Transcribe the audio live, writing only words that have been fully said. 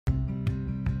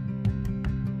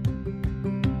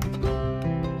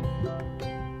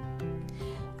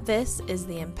This is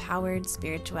the Empowered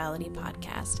Spirituality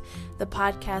Podcast, the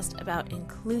podcast about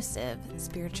inclusive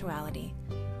spirituality.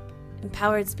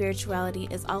 Empowered spirituality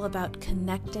is all about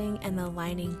connecting and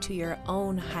aligning to your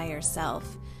own higher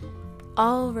self.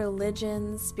 All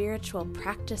religions, spiritual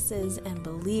practices and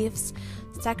beliefs,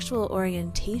 sexual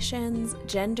orientations,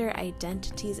 gender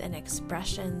identities and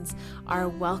expressions are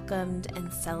welcomed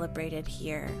and celebrated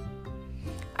here.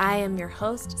 I am your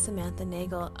host, Samantha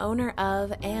Nagel, owner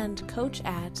of and coach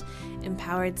at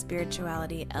Empowered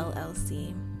Spirituality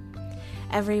LLC.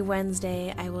 Every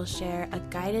Wednesday, I will share a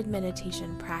guided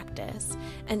meditation practice,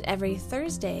 and every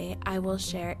Thursday, I will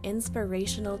share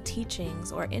inspirational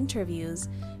teachings or interviews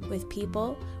with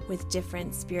people with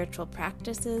different spiritual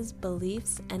practices,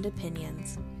 beliefs, and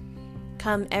opinions.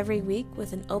 Come every week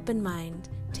with an open mind,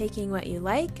 taking what you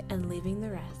like and leaving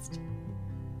the rest.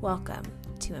 Welcome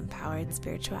to Empowered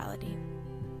Spirituality.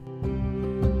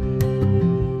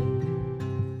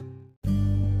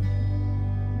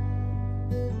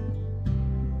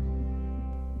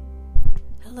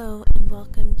 Hello and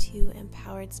welcome to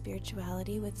Empowered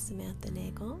Spirituality with Samantha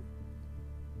Nagel.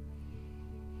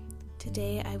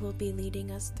 Today I will be leading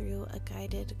us through a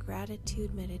guided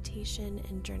gratitude meditation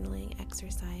and journaling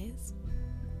exercise.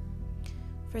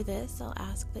 For this, I'll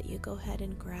ask that you go ahead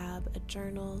and grab a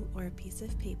journal or a piece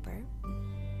of paper.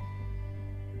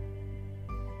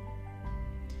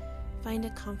 Find a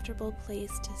comfortable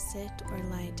place to sit or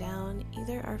lie down,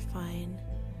 either are fine,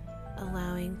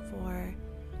 allowing for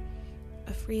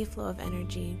a free flow of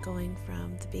energy going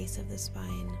from the base of the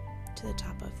spine to the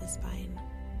top of the spine.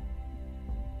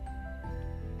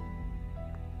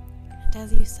 And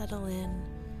as you settle in,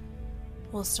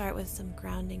 we'll start with some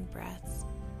grounding breaths.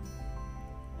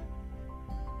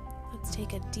 Let's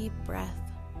take a deep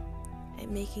breath at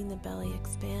making the belly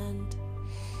expand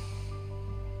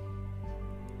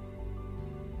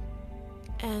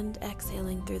and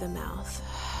exhaling through the mouth,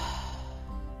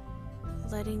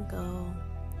 letting go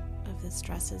of the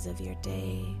stresses of your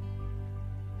day,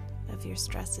 of your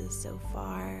stresses so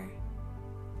far,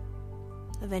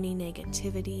 of any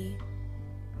negativity.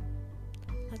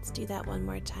 Let's do that one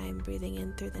more time, breathing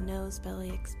in through the nose,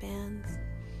 belly expands.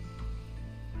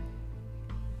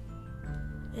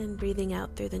 And breathing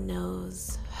out through the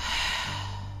nose,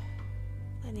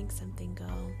 letting something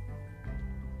go.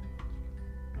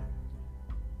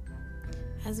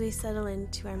 As we settle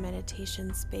into our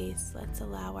meditation space, let's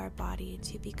allow our body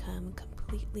to become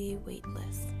completely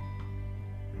weightless.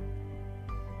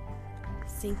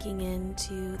 Sinking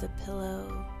into the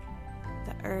pillow,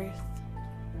 the earth,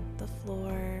 the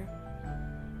floor,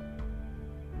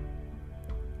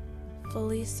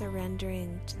 fully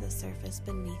surrendering to the surface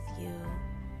beneath you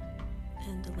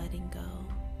and letting go.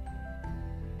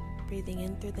 Breathing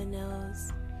in through the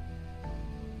nose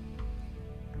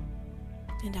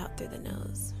and out through the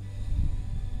nose.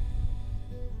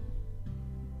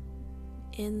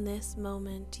 In this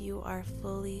moment, you are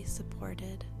fully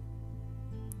supported.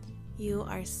 You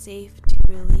are safe to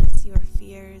release your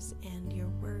fears and your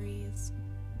worries.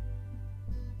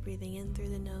 Breathing in through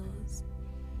the nose,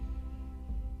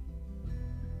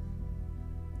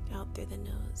 out through the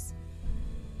nose.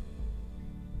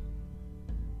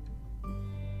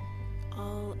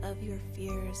 All of your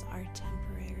fears are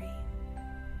temporary.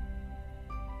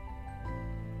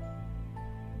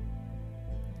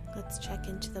 Let's check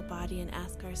into the body and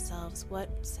ask ourselves, what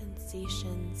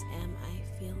sensations am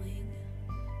I feeling?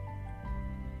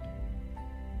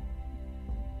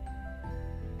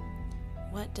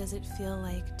 What does it feel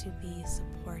like to be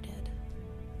supported?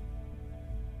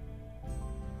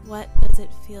 What does it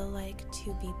feel like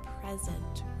to be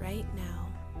present right now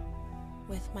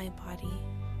with my body,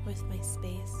 with my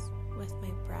space, with my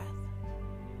breath?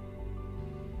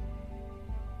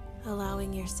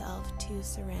 Allowing yourself to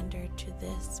surrender to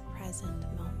this present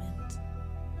moment.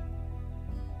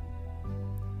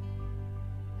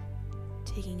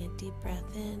 Taking a deep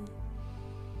breath in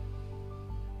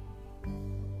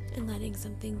and letting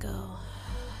something go.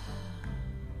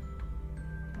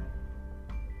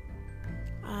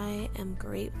 I am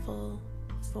grateful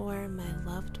for my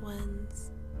loved ones.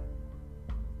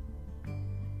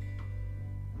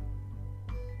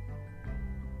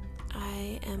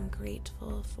 I am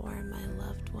grateful for my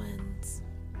loved ones.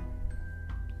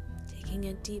 Taking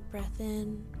a deep breath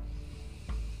in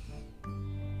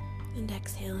and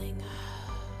exhaling.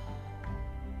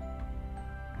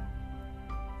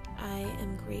 I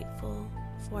am grateful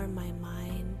for my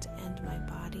mind and my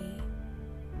body.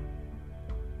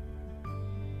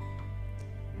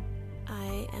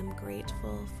 I am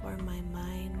grateful for my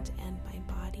mind and my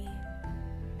body.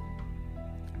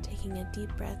 Taking a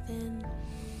deep breath in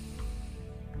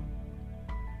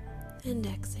and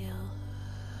exhale.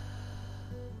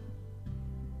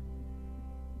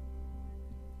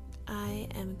 I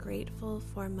am grateful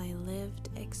for my lived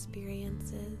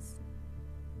experiences.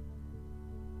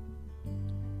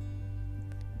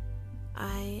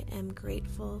 I am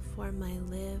grateful for my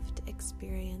lived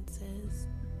experiences.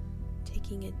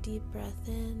 Taking a deep breath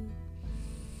in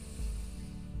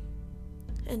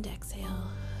and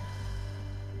exhale.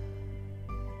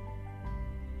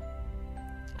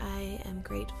 I am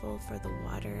grateful for the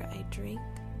water I drink.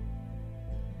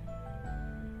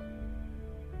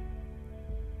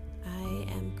 I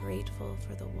am grateful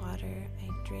for the water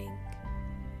I drink.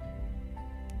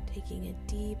 Taking a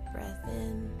deep breath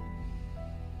in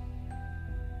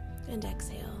and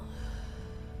exhale.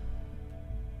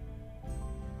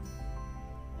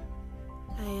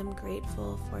 I am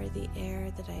grateful for the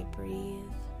air that I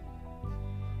breathe.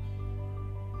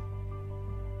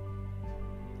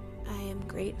 I am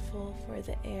grateful for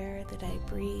the air that I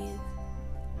breathe.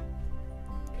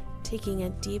 Taking a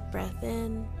deep breath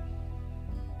in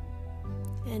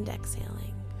and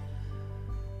exhaling.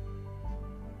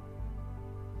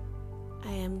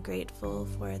 I am grateful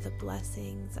for the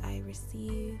blessings I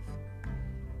receive.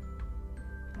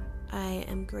 I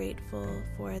am grateful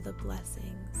for the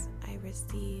blessings I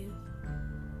receive.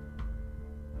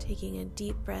 Taking a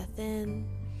deep breath in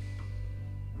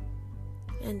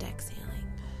and exhaling.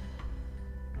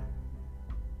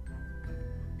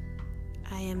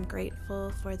 I am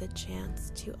grateful for the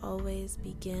chance to always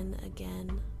begin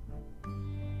again.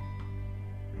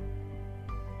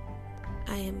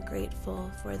 I am grateful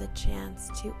for the chance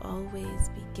to always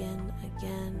begin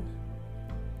again.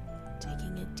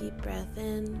 Taking a deep breath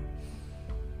in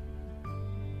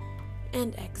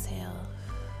and exhale.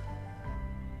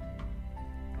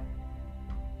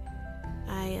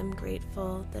 I am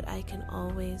grateful that I can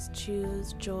always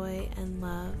choose joy and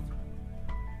love.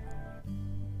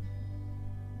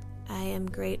 I am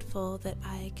grateful that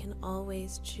I can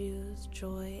always choose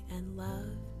joy and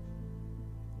love.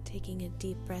 Taking a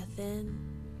deep breath in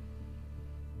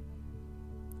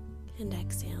and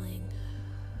exhaling.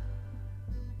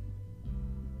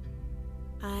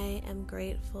 I am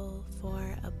grateful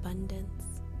for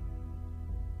abundance.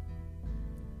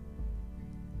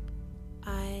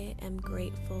 I am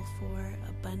grateful for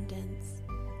abundance.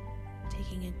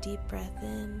 Taking a deep breath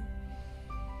in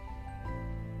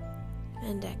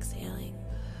and exhaling.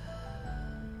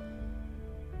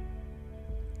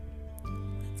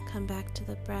 Let's come back to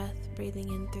the breath, breathing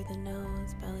in through the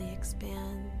nose, belly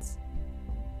expands,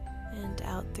 and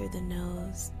out through the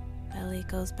nose, belly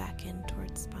goes back in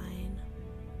towards spine.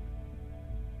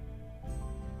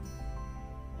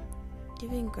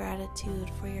 Giving gratitude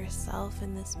for yourself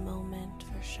in this moment,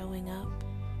 for showing up,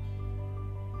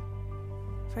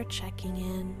 for checking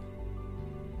in.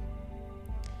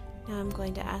 Now I'm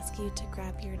going to ask you to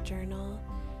grab your journal,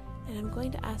 and I'm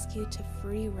going to ask you to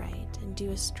free write and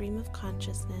do a stream of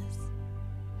consciousness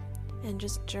and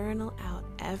just journal out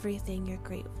everything you're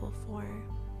grateful for.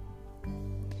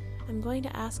 I'm going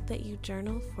to ask that you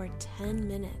journal for 10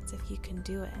 minutes if you can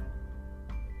do it.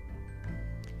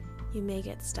 You may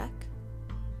get stuck.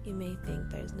 You may think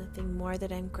there's nothing more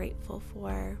that I'm grateful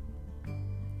for.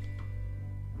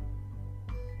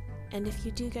 And if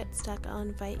you do get stuck, I'll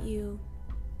invite you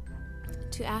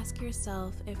to ask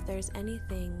yourself if there's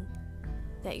anything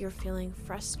that you're feeling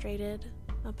frustrated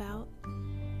about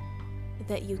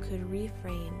that you could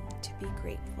reframe to be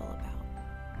grateful about.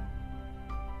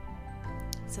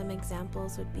 Some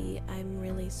examples would be, I'm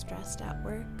really stressed at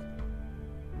work.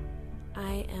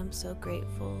 I am so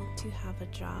grateful to have a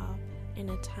job in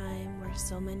a time where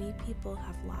so many people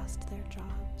have lost their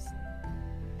jobs.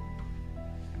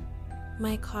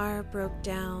 My car broke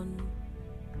down,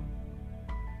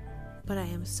 but I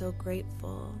am so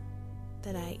grateful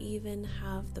that I even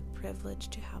have the privilege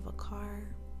to have a car.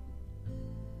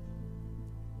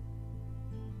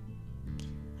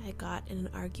 I got in an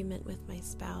argument with my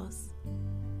spouse,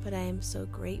 but I am so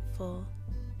grateful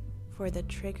for the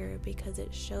trigger because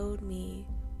it showed me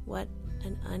what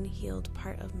an unhealed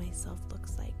part of myself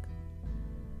looks like.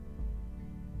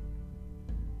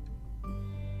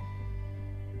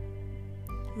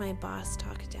 My boss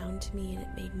talked down to me and it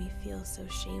made me feel so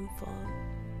shameful.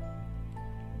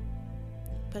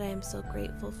 But I am so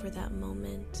grateful for that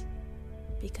moment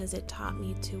because it taught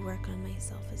me to work on my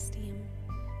self-esteem.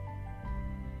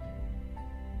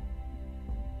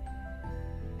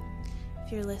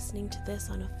 If you're listening to this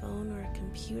on a phone or a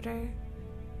computer,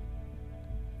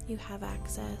 you have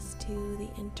access to the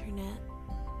internet,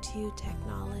 to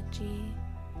technology.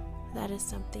 That is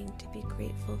something to be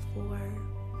grateful for.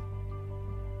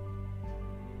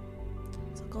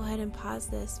 So go ahead and pause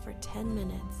this for 10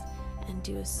 minutes and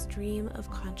do a stream of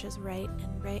conscious write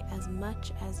and write as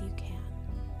much as you can.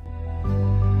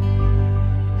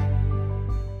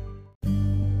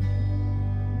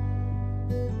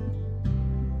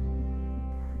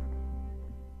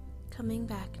 Coming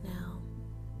back now,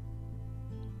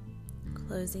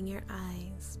 closing your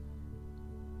eyes,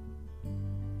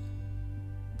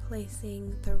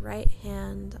 placing the right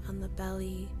hand on the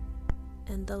belly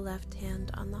and the left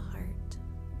hand on the heart.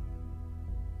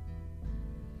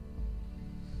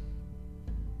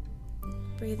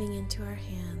 Breathing into our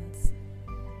hands,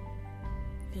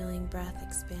 feeling breath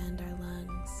expand our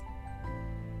lungs,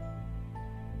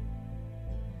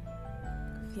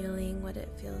 feeling what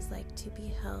it feels like to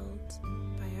be held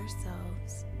by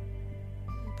ourselves,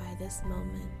 by this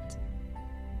moment,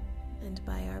 and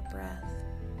by our breath,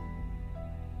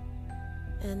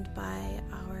 and by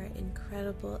our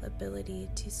incredible ability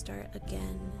to start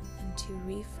again and to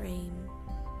reframe.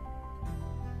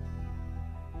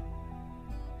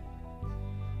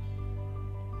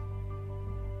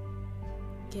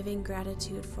 Giving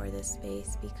gratitude for this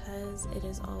space because it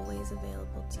is always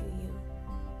available to you.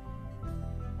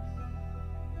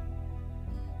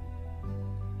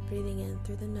 Breathing in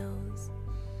through the nose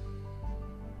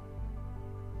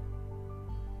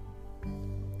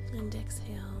and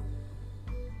exhale.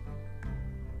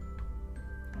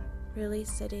 Really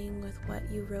sitting with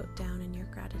what you wrote down in your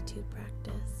gratitude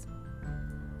practice.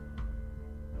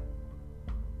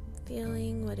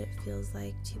 Feeling what it feels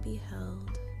like to be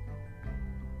held.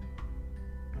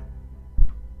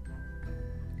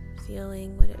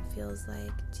 Feeling what it feels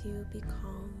like to be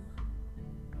calm.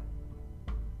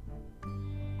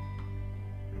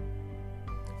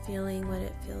 Feeling what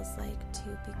it feels like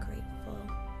to be grateful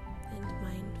and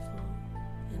mindful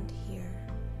and here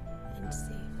and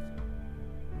safe.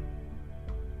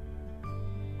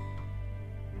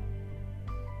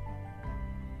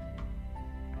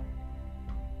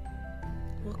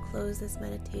 We'll close this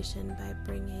meditation by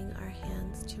bringing our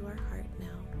hands to our heart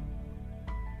now.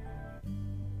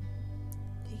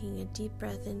 Taking a deep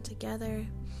breath in together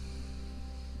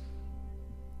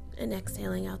and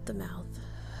exhaling out the mouth.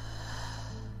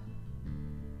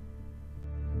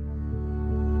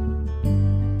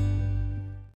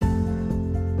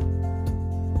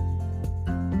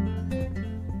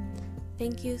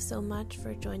 Thank you so much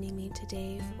for joining me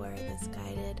today for this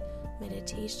guided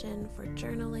meditation for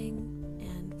journaling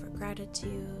and for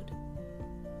gratitude.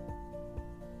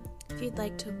 If you'd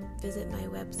like to visit my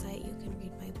website, you can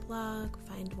read my blog,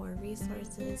 find more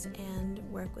resources, and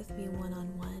work with me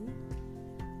one-on-one.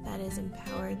 That is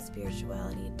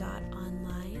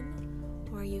empoweredspirituality.online,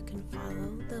 or you can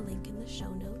follow the link in the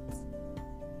show notes.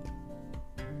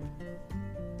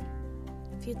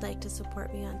 If you'd like to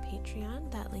support me on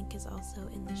Patreon, that link is also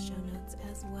in the show notes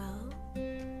as well.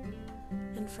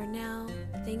 And for now,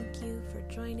 thank you for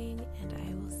joining, and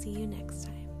I will see you next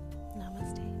time.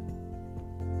 Namaste.